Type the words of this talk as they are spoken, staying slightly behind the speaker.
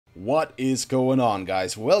What is going on,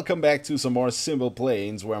 guys? Welcome back to some more Simple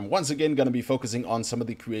Planes, where I'm once again going to be focusing on some of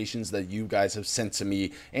the creations that you guys have sent to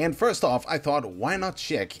me. And first off, I thought, why not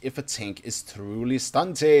check if a tank is truly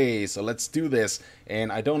stunty? So let's do this.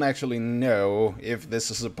 And I don't actually know if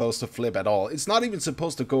this is supposed to flip at all. It's not even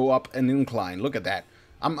supposed to go up an incline. Look at that.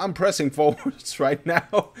 I'm pressing forwards right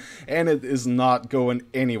now, and it is not going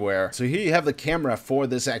anywhere. So here you have the camera for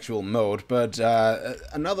this actual mode, but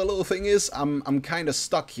another little thing is I'm kind of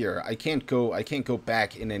stuck here. I can't go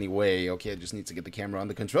back in any way. Okay, I just need to get the camera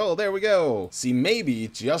under control. There we go. See, maybe,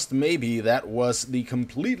 just maybe, that was the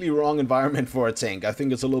completely wrong environment for a tank. I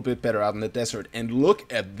think it's a little bit better out in the desert. And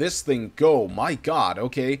look at this thing go. My God.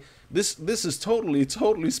 Okay. This is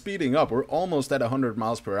totally speeding up. We're almost at 100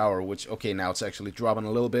 miles per hour, which, okay, now it's actually dropping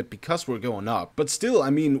a little bit because we're going up. But still, I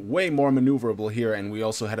mean, way more maneuverable here, and we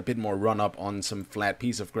also had a bit more run up on some flat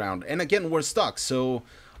piece of ground. And again, we're stuck, so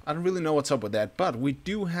I don't really know what's up with that, but we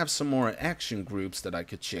do have some more action groups that I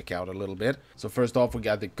could check out a little bit. So first off, we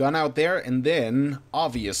got the gun out there, and then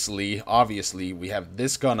obviously we have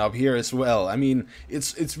this gun up here as well. I mean,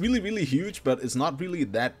 it's really huge, but it's not really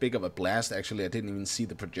that big of a blast. Actually, I didn't even see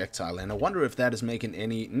the projectile, and I wonder if that is making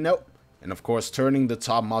any... Nope. And of course, turning the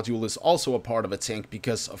top module is also a part of a tank,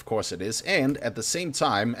 because of course it is. And at the same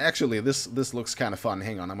time, actually this looks kind of fun.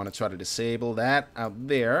 Hang on, I'm gonna try to disable that out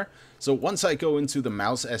there. So once I go into the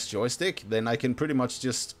mouse as joystick, then I can pretty much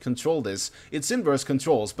just control this. It's inverse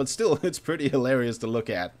controls, but still it's pretty hilarious to look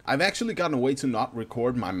at. I've actually gotten a way to not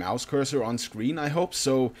record my mouse cursor on screen, I hope,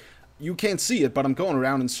 so you can't see it, but I'm going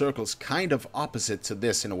around in circles kind of opposite to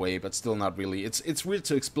this in a way, but still not really. It's weird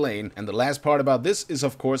to explain. And the last part about this is,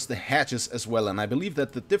 of course, the hatches as well. And I believe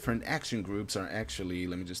that the different action groups are actually,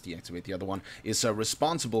 let me just deactivate the other one, is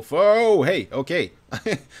responsible for... Oh, hey, okay.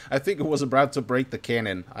 I think it was about to break the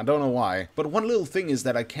cannon. I don't know why. But one little thing is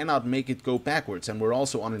that I cannot make it go backwards, and we're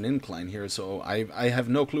also on an incline here, so I have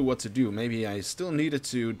no clue what to do. Maybe I still needed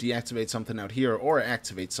to deactivate something out here or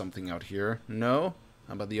activate something out here. No?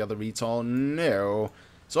 How about the other VTOL? No.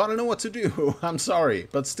 So I don't know what to do. I'm sorry.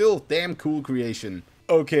 But still, damn cool creation.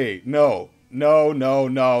 Okay, no. No,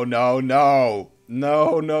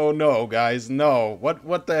 guys, no.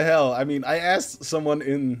 What the hell? I mean, I asked someone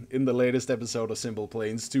in the latest episode of Simple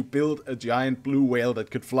Planes to build a giant blue whale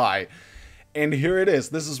that could fly. And here it is.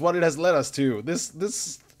 This is what it has led us to.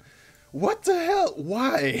 This... What the hell?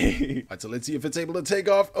 Why? Alright, so let's see if it's able to take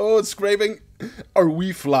off. Oh, it's scraping. Are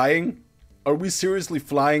we flying? Are we seriously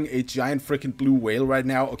flying a giant freaking blue whale right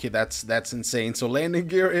now? Okay, that's insane. So landing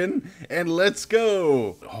gear in, and let's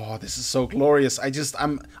go. Oh, this is so glorious. I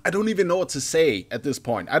don't even know what to say at this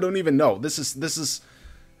point. I don't even know. This is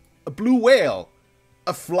a blue whale.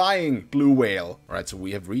 A flying blue whale. Alright, so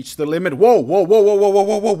we have reached the limit. Whoa,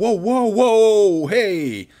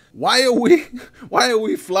 hey! Why are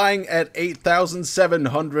we flying at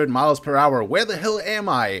 8,700 miles per hour? Where the hell am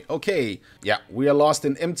I? Okay. Yeah, we are lost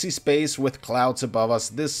in empty space with clouds above us.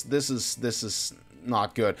 This is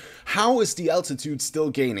not good. How is the altitude still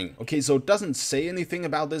gaining? Okay, so it doesn't say anything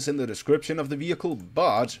about this in the description of the vehicle,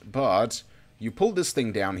 but you pull this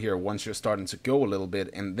thing down here once you're starting to go a little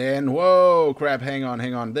bit, and then, whoa, crap, hang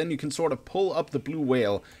on. Then you can sort of pull up the blue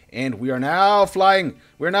whale, and we are now flying.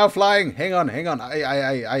 We're now flying. Hang on. I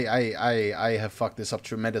have fucked this up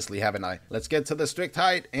tremendously, haven't I? Let's get to the strict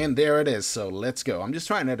height, and there it is. So let's go. I'm just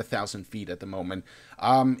trying at 1,000 feet at the moment.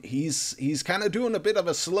 He's kind of doing a bit of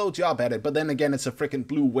a slow job at it, but then again, it's a freaking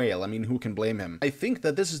blue whale. I mean, who can blame him? I think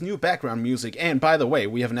that this is new background music, and by the way,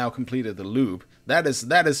 we have now completed the loop. That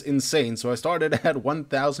is insane. So I started at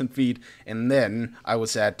 1,000 feet, and then I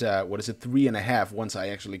was at, 3.5 once I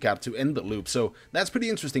actually got to end the loop. So that's pretty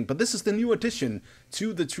interesting. But this is the new addition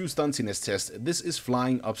to the true stuntiness test. This is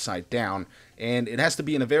flying upside down, and it has to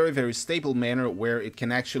be in a very stable manner where it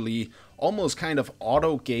can actually almost kind of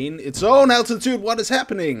auto gain its own altitude. What is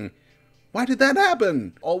happening? Why did that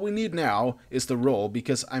happen? All we need now is the roll,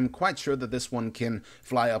 because I'm quite sure that this one can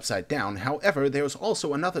fly upside down. However, there's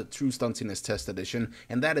also another true stuntiness test edition,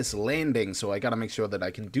 and that is landing, so I gotta make sure that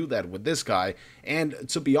I can do that with this guy. And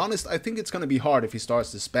to be honest, I think it's gonna be hard if he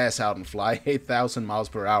starts to spaz out and fly 8,000 miles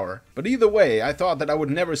per hour. But either way, I thought that I would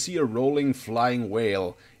never see a rolling flying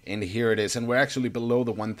whale. And here it is, and we're actually below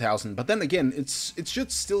the 1,000. But then again, it should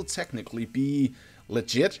still technically be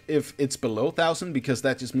legit if it's below 1,000, because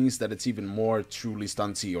that just means that it's even more truly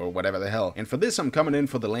stunty or whatever the hell. And for this, I'm coming in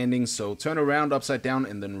for the landing, so turn around upside down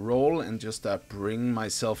and then roll, and just bring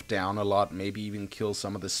myself down a lot, maybe even kill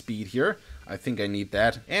some of the speed here. I think I need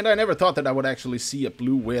that. And I never thought that I would actually see a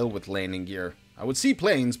blue whale with landing gear. I would see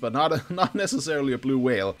planes, but not necessarily a blue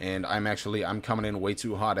whale. And I'm coming in way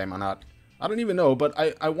too hot, am I not? I don't even know, but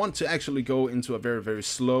I want to actually go into a very, very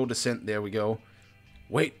slow descent. There we go.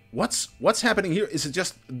 Wait, what's happening here? Is it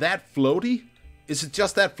just that floaty? Is it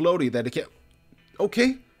just that floaty that it can't...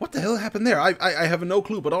 Okay. What the hell happened there? I have no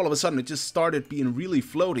clue, but all of a sudden it just started being really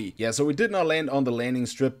floaty. Yeah, so we did not land on the landing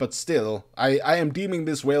strip, but still, I am deeming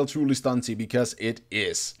this whale truly stunty because it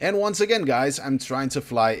is. And once again, guys, I'm trying to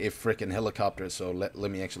fly a freaking helicopter, so let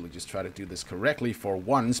me actually just try to do this correctly for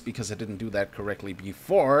once, because I didn't do that correctly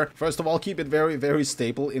before. First of all, keep it very, very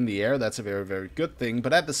stable in the air. That's a very, very good thing,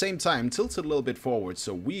 but at the same time, tilt it a little bit forward,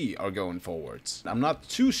 so we are going forwards. I'm not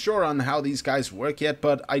too sure on how these guys work yet,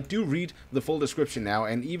 but I do read the full description now,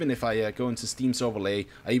 and even if I go into Steam's overlay,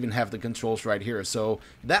 I even have the controls right here. So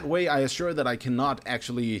that way I assure that I cannot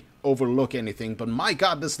actually overlook anything. But my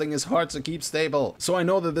god, this thing is hard to keep stable. So I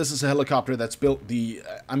know that this is a helicopter that's built the,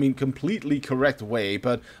 completely correct way.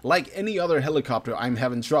 But like any other helicopter, I'm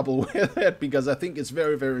having trouble with it because I think it's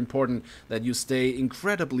very, very important that you stay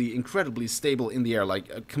incredibly, incredibly stable in the air. Like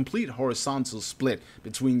a complete horizontal split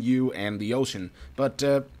between you and the ocean. But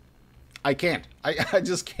I can't. I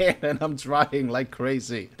just can't, and I'm trying like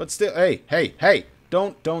crazy. But still, hey,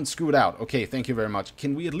 don't scoot out. Okay, thank you very much.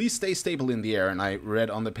 Can we at least stay stable in the air? And I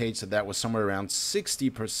read on the page that that was somewhere around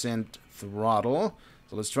 60% throttle.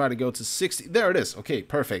 So let's try to go to 60. There it is. Okay,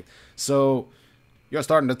 perfect. So you're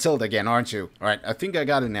starting to tilt again, aren't you? All right, I think I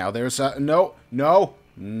got it now. There's no.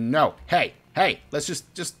 Hey, let's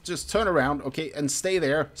just turn around, okay, and stay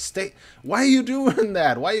there. Stay. Why are you doing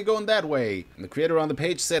that? Why are you going that way? And the creator on the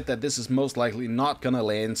page said that this is most likely not gonna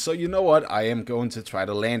land, so you know what? I am going to try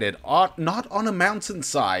to land it not on a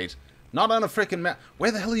mountainside. Not on a freaking mount.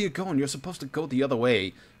 Where the hell are you going? You're supposed to go the other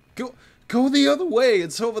way. Go the other way.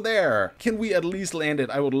 It's over there. Can we at least land it?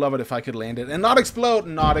 I would love it if I could land it and not explode.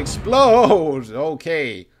 Not explode.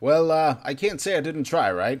 Okay. Well, I can't say I didn't try,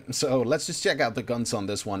 right? So let's just check out the guns on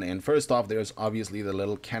this one. And first off, there's obviously the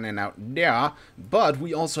little cannon out there. But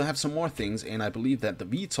we also have some more things. And I believe that the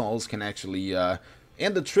VTOLs can actually...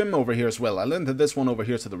 and the trim over here as well. I learned that this one over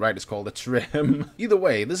here to the right is called the trim. Either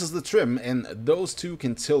way, this is the trim, and those two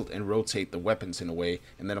can tilt and rotate the weapons in a way.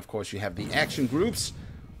 And then, of course, you have the action groups,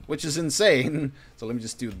 which is insane. So let me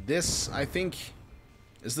just do this, I think.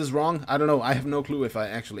 Is this wrong? I don't know. I have no clue if I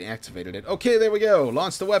actually activated it. Okay, there we go.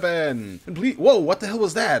 Launch the weapon. Complete. Whoa, what the hell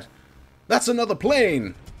was that? That's another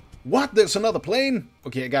plane. What? There's another plane?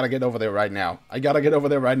 Okay, I gotta get over there right now. I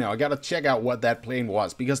gotta check out what that plane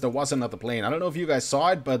was, because there was another plane. I don't know if you guys saw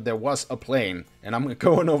it, but there was a plane. And I'm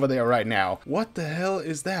going over there right now. What the hell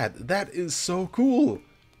is that? That is so cool.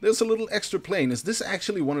 There's a little extra plane. Is this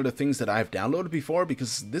actually one of the things that I've downloaded before?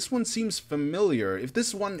 Because this one seems familiar. If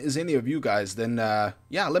this one is any of you guys, then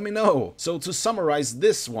yeah, let me know. So to summarize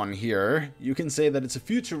this one here, you can say that it's a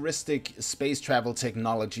futuristic space travel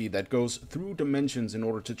technology that goes through dimensions in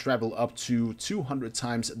order to travel up to 200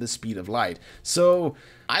 times the speed of light. So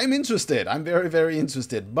I'm interested. I'm very, very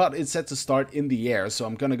interested. But it's set to start in the air, so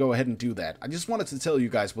I'm gonna go ahead and do that. I just wanted to tell you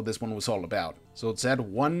guys what this one was all about. So it's at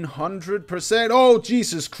 100%. Oh,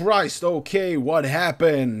 Jesus Christ. Okay, what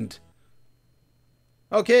happened?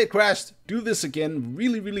 Okay, it crashed. Do this again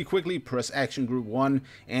really, really quickly. Press action group 1.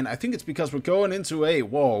 And I think it's because we're going into a...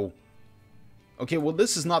 Whoa. Okay, well,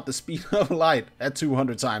 this is not the speed of light at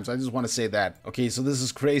 200 times. I just want to say that. Okay, so this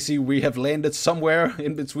is crazy. We have landed somewhere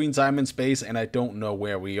in between time and space, and I don't know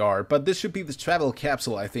where we are. But this should be the travel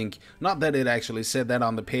capsule, I think. Not that it actually said that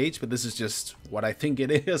on the page, but this is just what I think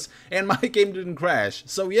it is. And my game didn't crash,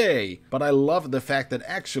 so yay. But I love the fact that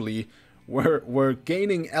actually... We're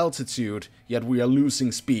gaining altitude, yet we are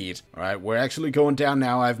losing speed. Alright, we're actually going down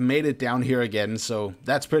now. I've made it down here again, so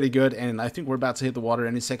that's pretty good. And I think we're about to hit the water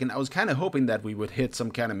any second. I was kind of hoping that we would hit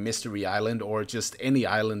some kind of mystery island, or just any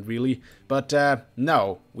island, really. But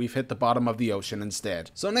no, we've hit the bottom of the ocean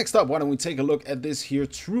instead. So next up, why don't we take a look at this here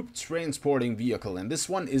troop transporting vehicle. And this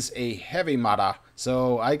one is a heavy mata.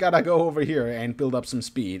 So I gotta go over here and build up some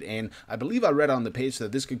speed. And I believe I read on the page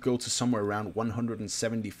that this could go to somewhere around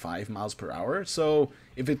 175 miles per hour. So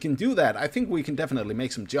if it can do that, I think we can definitely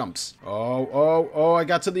make some jumps. Oh, I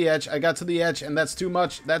got to the edge. And that's too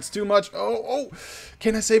much. Oh,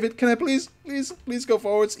 can I save it? Can I please go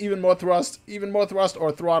forwards? Even more thrust,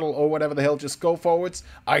 or throttle, or whatever the hell. Just go forwards.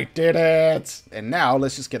 I did it. And now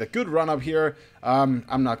let's just get a good run up here.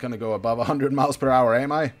 I'm not gonna go above 100 miles per hour,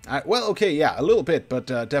 am I? Well, okay, yeah, a little bit, but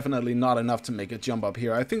definitely not enough to make a jump up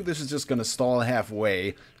here. I think this is just gonna stall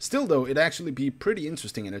halfway. Still, though, it'd actually be pretty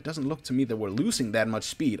interesting, and it doesn't look to me that we're losing that much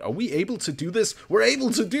speed. Are we able to do this? We're able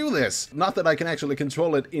to do this! Not that I can actually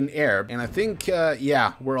control it in air, and I think,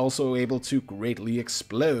 yeah, we're also able to greatly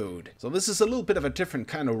explode. So this is a little bit of a different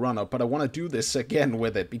kind of run-up, but I want to do this again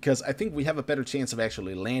with it, because I think we have a better chance of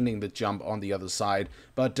actually landing the jump on the other side.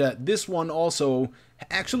 But this one also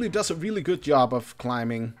actually does a really good job of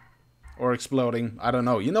climbing or exploding. I don't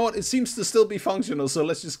know. You know what? It seems to still be functional, so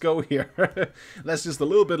let's just go here. That's just a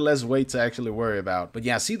little bit less weight to actually worry about. But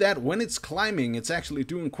yeah, see that? When it's climbing, it's actually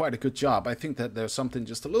doing quite a good job. I think that there's something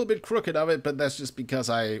just a little bit crooked of it, but that's just because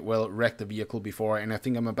I, well, wrecked the vehicle before, and I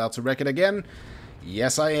think I'm about to wreck it again.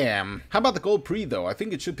 Yes, I am. How about the gold pre, though? I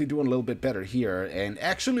think it should be doing a little bit better here. And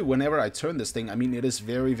actually, whenever I turn this thing, I mean, it is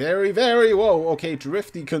very, very, very, whoa, okay,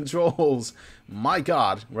 drifty controls. My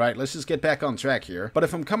God. Right, let's just get back on track here. But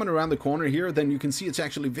if I'm coming around the corner here, then you can see it's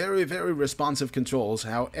actually very, very responsive controls.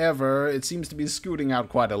 However, it seems to be scooting out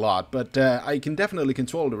quite a lot. But I can definitely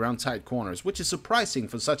control it around tight corners, which is surprising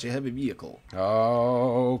for such a heavy vehicle.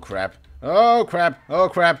 Oh, crap. Oh, crap. Oh,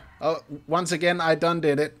 crap. Oh, once again, I done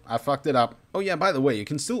did it. I fucked it up. Oh, yeah, by the way, you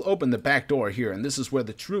can still open the back door here, and this is where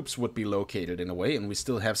the troops would be located in a way, and we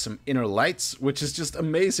still have some inner lights, which is just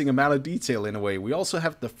amazing amount of detail in a way. We also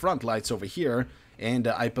have the front lights over here, and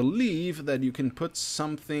I believe that you can put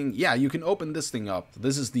something... Yeah, you can open this thing up.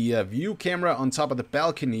 This is the view camera on top of the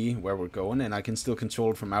balcony where we're going, and I can still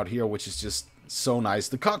control it from out here, which is just... so nice.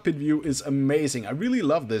 The cockpit view is amazing. I really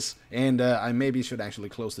love this. And I maybe should actually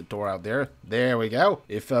close the door out there. There we go.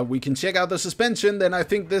 If we can check out the suspension, then I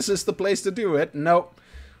think this is the place to do it. Nope.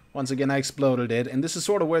 Once again, I exploded it. And this is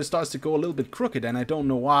sort of where it starts to go a little bit crooked. And I don't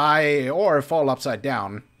know why. Or fall upside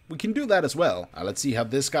down. We can do that as well. Let's see how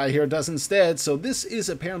this guy here does instead. So this is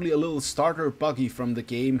apparently a little starter buggy from the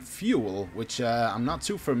game Fuel, which I'm not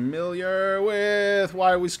too familiar with.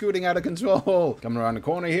 Why are we scooting out of control? Coming around the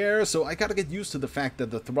corner here. So I gotta get used to the fact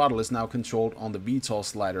that the throttle is now controlled on the VTOL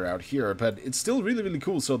slider out here. But it's still really, really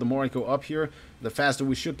cool. So the more I go up here, the faster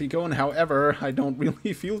we should be going. However, I don't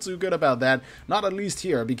really feel too good about that. Not at least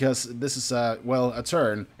here, because this is, well, a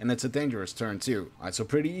turn, and it's a dangerous turn too. Alright, so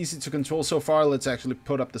pretty easy to control so far. Let's actually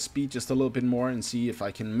put up the speed just a little bit more and see if I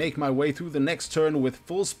can make my way through the next turn with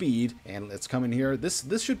full speed. And let's come in here.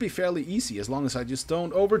 This should be fairly easy, as long as I just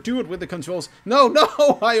don't overdo it with the controls. No,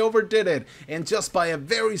 no, I overdid it. And just by a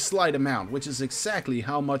very slight amount, which is exactly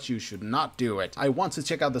how much you should not do it. I want to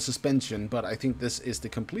check out the suspension, but I think this is the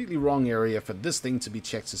completely wrong area for this thing to be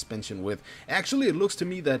checked suspension with. Actually, it looks to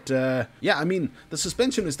me that, yeah, I mean, the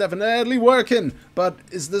suspension is definitely working, but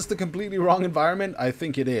is this the completely wrong environment? I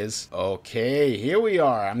think it is. Okay, here we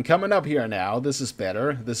are. I'm coming up here now. This is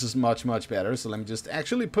better. This is much, much better. So let me just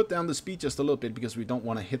actually put down the speed just a little bit, because we don't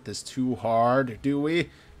want to hit this too hard, do we?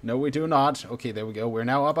 No, we do not. Okay, there we go. We're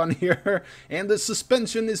now up on here, and the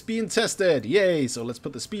suspension is being tested. Yay! So let's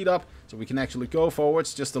put the speed up so we can actually go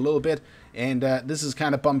forwards just a little bit. And this is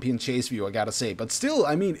kind of bumpy in chase view, I gotta say. But still,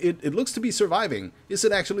 I mean, it looks to be surviving. Is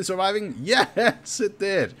it actually surviving? Yes, it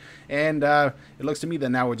did. And it looks to me that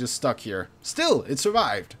now we're just stuck here. Still, it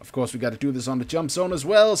survived. Of course, we got to do this on the jump zone as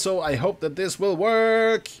well, so I hope that this will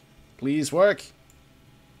work. Please work.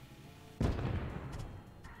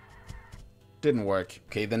 Didn't work.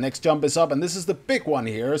 Okay, the next jump is up, and this is the big one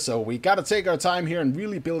here, so we gotta take our time here and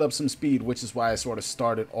really build up some speed, which is why I sort of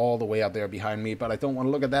started all the way out there behind me, but I don't want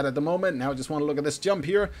to look at that at the moment. Now I just want to look at this jump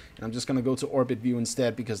here, and I'm just gonna go to orbit view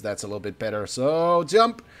instead, because that's a little bit better. So,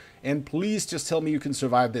 jump! And please just tell me you can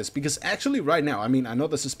survive this, because actually right now, I mean, I know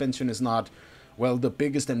the suspension is not, well, the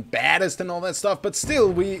biggest and baddest and all that stuff, but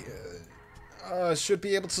still, we should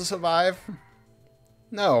be able to survive.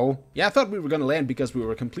 No. Yeah, I thought we were gonna land because we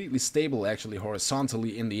were completely stable, actually,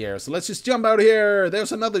 horizontally in the air. So let's just jump out here.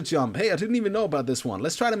 There's another jump. Hey, I didn't even know about this one.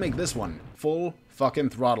 Let's try to make this one full fucking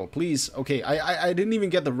throttle, please. Okay, I didn't even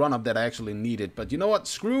get the run-up that I actually needed. But you know what?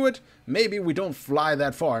 Screw it. Maybe we don't fly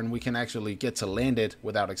that far and we can actually get to land it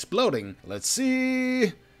without exploding. Let's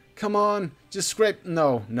see. Come on. Just scrape.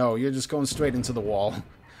 No, no, you're just going straight into the wall.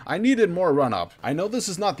 I needed more run-up. I know this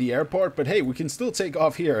is not the airport, but hey, we can still take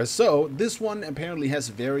off here. So, this one apparently has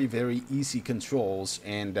very, very easy controls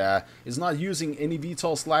and is not using any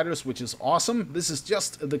VTOL sliders, which is awesome. This is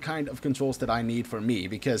just the kind of controls that I need for me,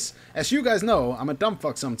 because as you guys know, I'm a dumb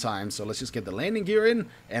fuck sometimes. So let's just get the landing gear in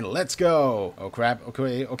and let's go. Oh crap,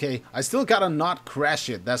 okay, okay. I still gotta not crash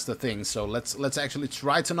it, that's the thing. So let's actually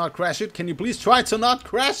try to not crash it. Can you please try to not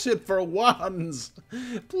crash it for once?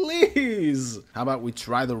 Please! How about we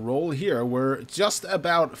try the roll here. We're just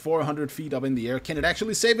about 400 feet up in the air. Can it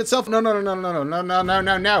actually save itself? No, no, no, no, no, no, no, no,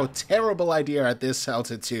 no, no. Terrible idea at this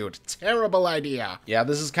altitude. Terrible idea. Yeah,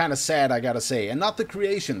 this is kind of sad, I gotta say. And not the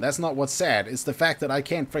creation. That's not what's sad. It's the fact that I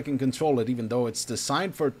can't freaking control it, even though it's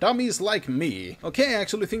designed for dummies like me. Okay, I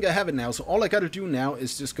actually think I have it now. So all I gotta do now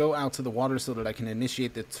is just go out to the water so that I can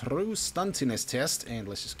initiate the true stuntiness test. And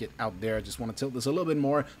let's just get out there. I just want to tilt this a little bit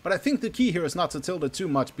more. But I think the key here is not to tilt it too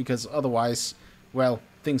much, because otherwise, well,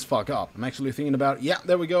 things fuck up. I'm actually thinking about, yeah,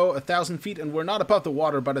 there we go, 1,000 feet, and we're not above the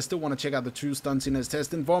water, but I still want to check out the true stuntiness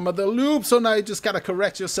test in form of the loop. So now you just gotta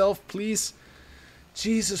correct yourself, please.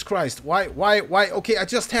 Jesus Christ, why, okay, I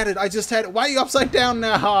just had it, why are you upside down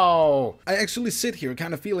now? I actually sit here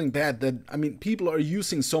kind of feeling bad that, I mean, people are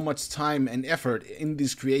using so much time and effort in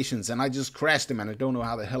these creations, and I just crashed them, and I don't know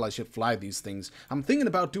how the hell I should fly these things. I'm thinking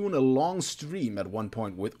about doing a long stream at one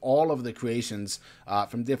point with all of the creations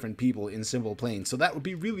from different people in Simple Planes, so that would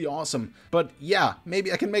be really awesome. But yeah,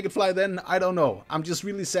 maybe I can make it fly then, I don't know. I'm just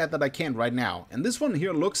really sad that I can't right now. And this one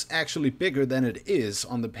here looks actually bigger than it is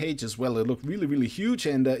on the page as well. It looked really, really huge,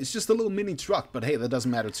 and it's just a little mini truck, but hey, that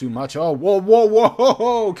doesn't matter too much. Oh, whoa, whoa,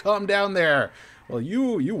 whoa, calm down there. Well,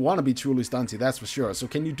 you want to be truly stunty, that's for sure. So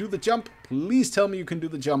can you do the jump? Please tell me you can do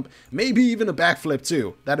the jump. Maybe even a backflip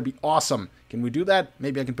too. That'd be awesome. Can we do that?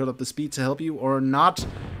 Maybe I can put up the speed to help you, or not?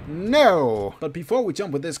 No! But before we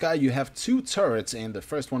jump with this guy, you have 2 turrets, and the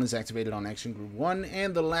first one is activated on Action Group 1,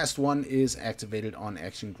 and the last one is activated on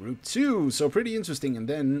Action Group 2. So pretty interesting. And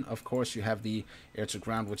then, of course, you have the air to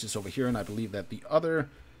ground, which is over here, and I believe that the other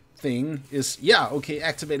thing is, yeah, okay,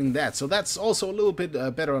 activating that. So that's also a little bit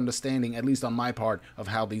better understanding, at least on my part, of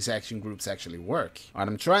how these action groups actually work. Alright,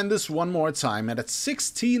 I'm trying this one more time, and at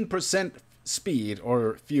 16% speed,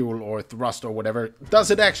 or fuel, or thrust, or whatever,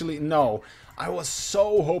 does it actually? No. I was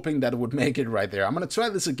so hoping that it would make it right there. I'm gonna try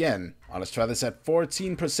this again. Let's try this at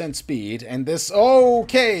 14% speed, and this,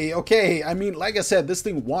 okay, I mean, like I said, this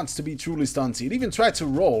thing wants to be truly stunty. It even tried to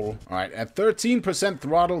roll. Alright, at 13%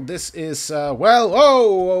 throttle, this is, well,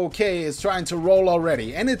 oh, okay, it's trying to roll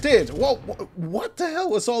already, and it did. Whoa, what the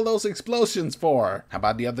hell was all those explosions for? How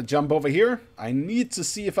about the other jump over here? I need to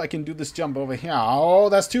see if I can do this jump over here. Oh,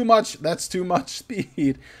 that's too much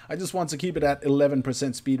speed. I just want to keep it at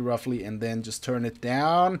 11% speed roughly, and then just turn it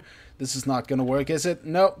down. This is not gonna work, is it?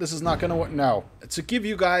 No, this is not gonna work. No. To give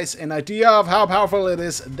you guys an idea of how powerful it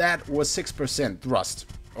is, that was 6% thrust.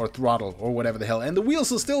 Or throttle, or whatever the hell. And the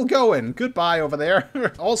wheels are still going. Goodbye over there.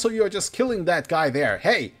 Also, you're just killing that guy there.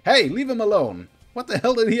 Hey, leave him alone. What the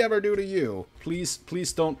hell did he ever do to you? Please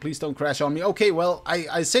don't crash on me. Okay, well,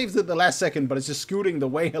 I saved it the last second, but it's just scooting the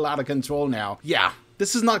way hell out of control now. Yeah,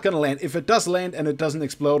 this is not gonna land. If it does land and it doesn't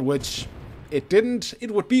explode, which it didn't,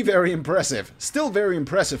 it would be very impressive. Still very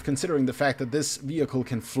impressive considering the fact that this vehicle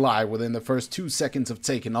can fly within the first 2 seconds of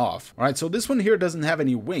taking off. Alright, so this one here doesn't have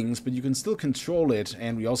any wings, but you can still control it.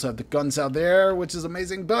 And we also have the guns out there, which is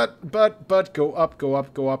amazing. But, go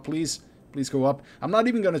up, please. Please go up. I'm not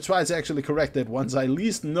even going to try to actually correct it once I at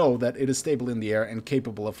least know that it is stable in the air and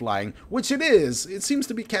capable of flying, which it is. It seems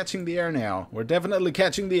to be catching the air now. We're definitely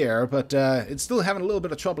catching the air, but it's still having a little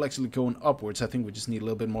bit of trouble actually going upwards. I think we just need a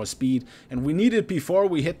little bit more speed, and we need it before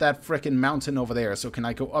we hit that frickin' mountain over there. So can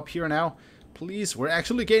I go up here now? Please? We're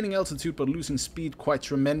actually gaining altitude, but losing speed quite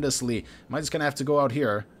tremendously. Am I just going to have to go out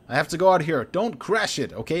here? I have to go out here. Don't crash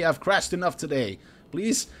it, okay? I've crashed enough today.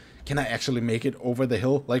 Please? Can I actually make it over the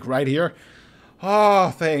hill, like right here?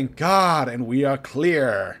 Oh, thank God, and we are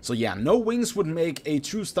clear. So yeah, no wings would make a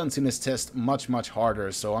true stuntiness test much, much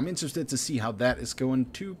harder. So I'm interested to see how that is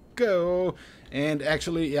going to go. And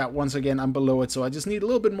actually, yeah, once again, I'm below it, so I just need a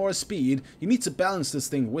little bit more speed. You need to balance this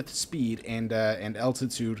thing with speed and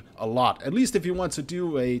altitude a lot. At least if you want to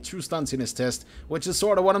do a true stuntiness test, which is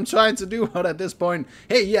sort of what I'm trying to do out at this point.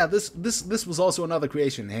 Hey, yeah, this was also another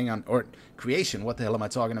creation. Hang on, or creation, what the hell am I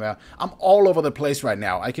talking about? I'm all over the place right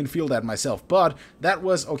now. I can feel that myself. But that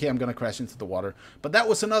was, okay, I'm gonna crash into the water. But that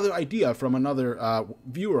was another idea from another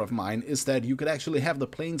viewer of mine, is that you could actually have the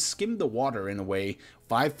plane skim the water in a way,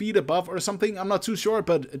 5 feet above or something. I'm not too sure,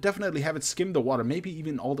 but definitely have it skim the water, maybe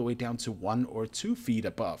even all the way down to 1 or 2 feet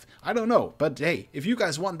above. I don't know, but hey, if you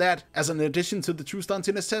guys want that as an addition to the true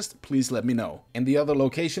stuntiness test, please let me know. And the other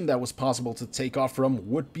location that was possible to take off from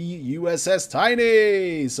would be USS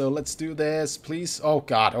Tiny. So let's do this, please. Oh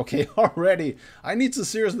God, okay, already. I need to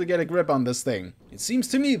seriously get a grip on this thing. It seems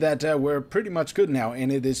to me that we're pretty much good now,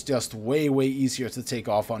 and it is just way easier to take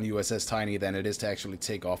off on USS Tiny than it is to actually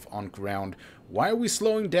take off on ground. Why are we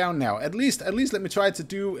slowing down now? At least let me try to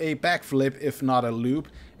do a backflip, if not a loop.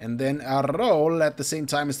 and then a roll at the same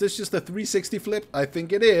time. Is this just a 360 flip? I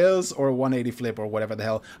think it is, or a 180 flip, or whatever the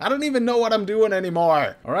hell. I don't even know what I'm doing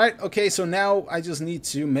anymore. All right, okay, so now I just need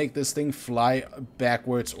to make this thing fly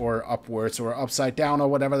backwards or upwards or upside down or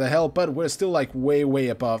whatever the hell, but we're still like way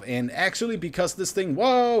above. And actually, because this thing,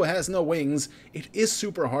 whoa, has no wings, it is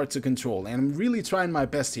super hard to control, and I'm really trying my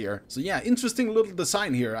best here. So yeah, interesting little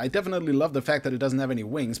design here. I definitely love the fact that it doesn't have any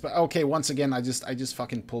wings, but okay, once again, I just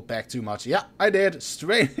fucking pulled back too much. Yeah, I did,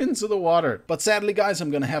 straight into the water. But sadly, guys,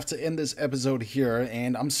 I'm gonna have to end this episode here,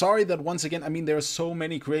 and I'm sorry that once again, I mean, there are so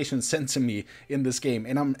many creations sent to me in this game,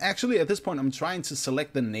 and I'm actually, at this point, I'm trying to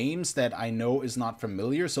select the names that I know is not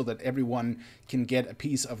familiar so that everyone can get a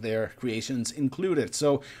piece of their creations included.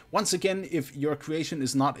 So once again, if your creation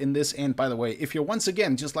is not in this, and by the way, if you're once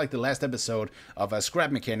again, just like the last episode of a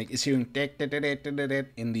Scrap Mechanic, is hearing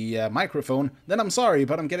in the microphone, then I'm sorry,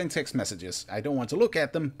 but I'm getting text messages. I don't want to look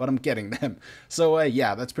at them, but I'm getting them. So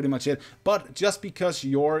yeah, that's pretty much it. But just because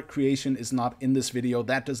your creation is not in this video,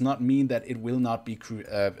 that does not mean that it will not be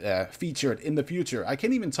featured in the future. I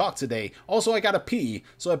can't even talk today. Also, I gotta pee,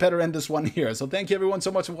 so I better end this one here. So thank you everyone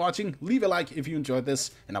so much for watching. Leave a like if you enjoyed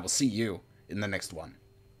this, and I will see you in the next one.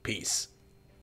 Peace.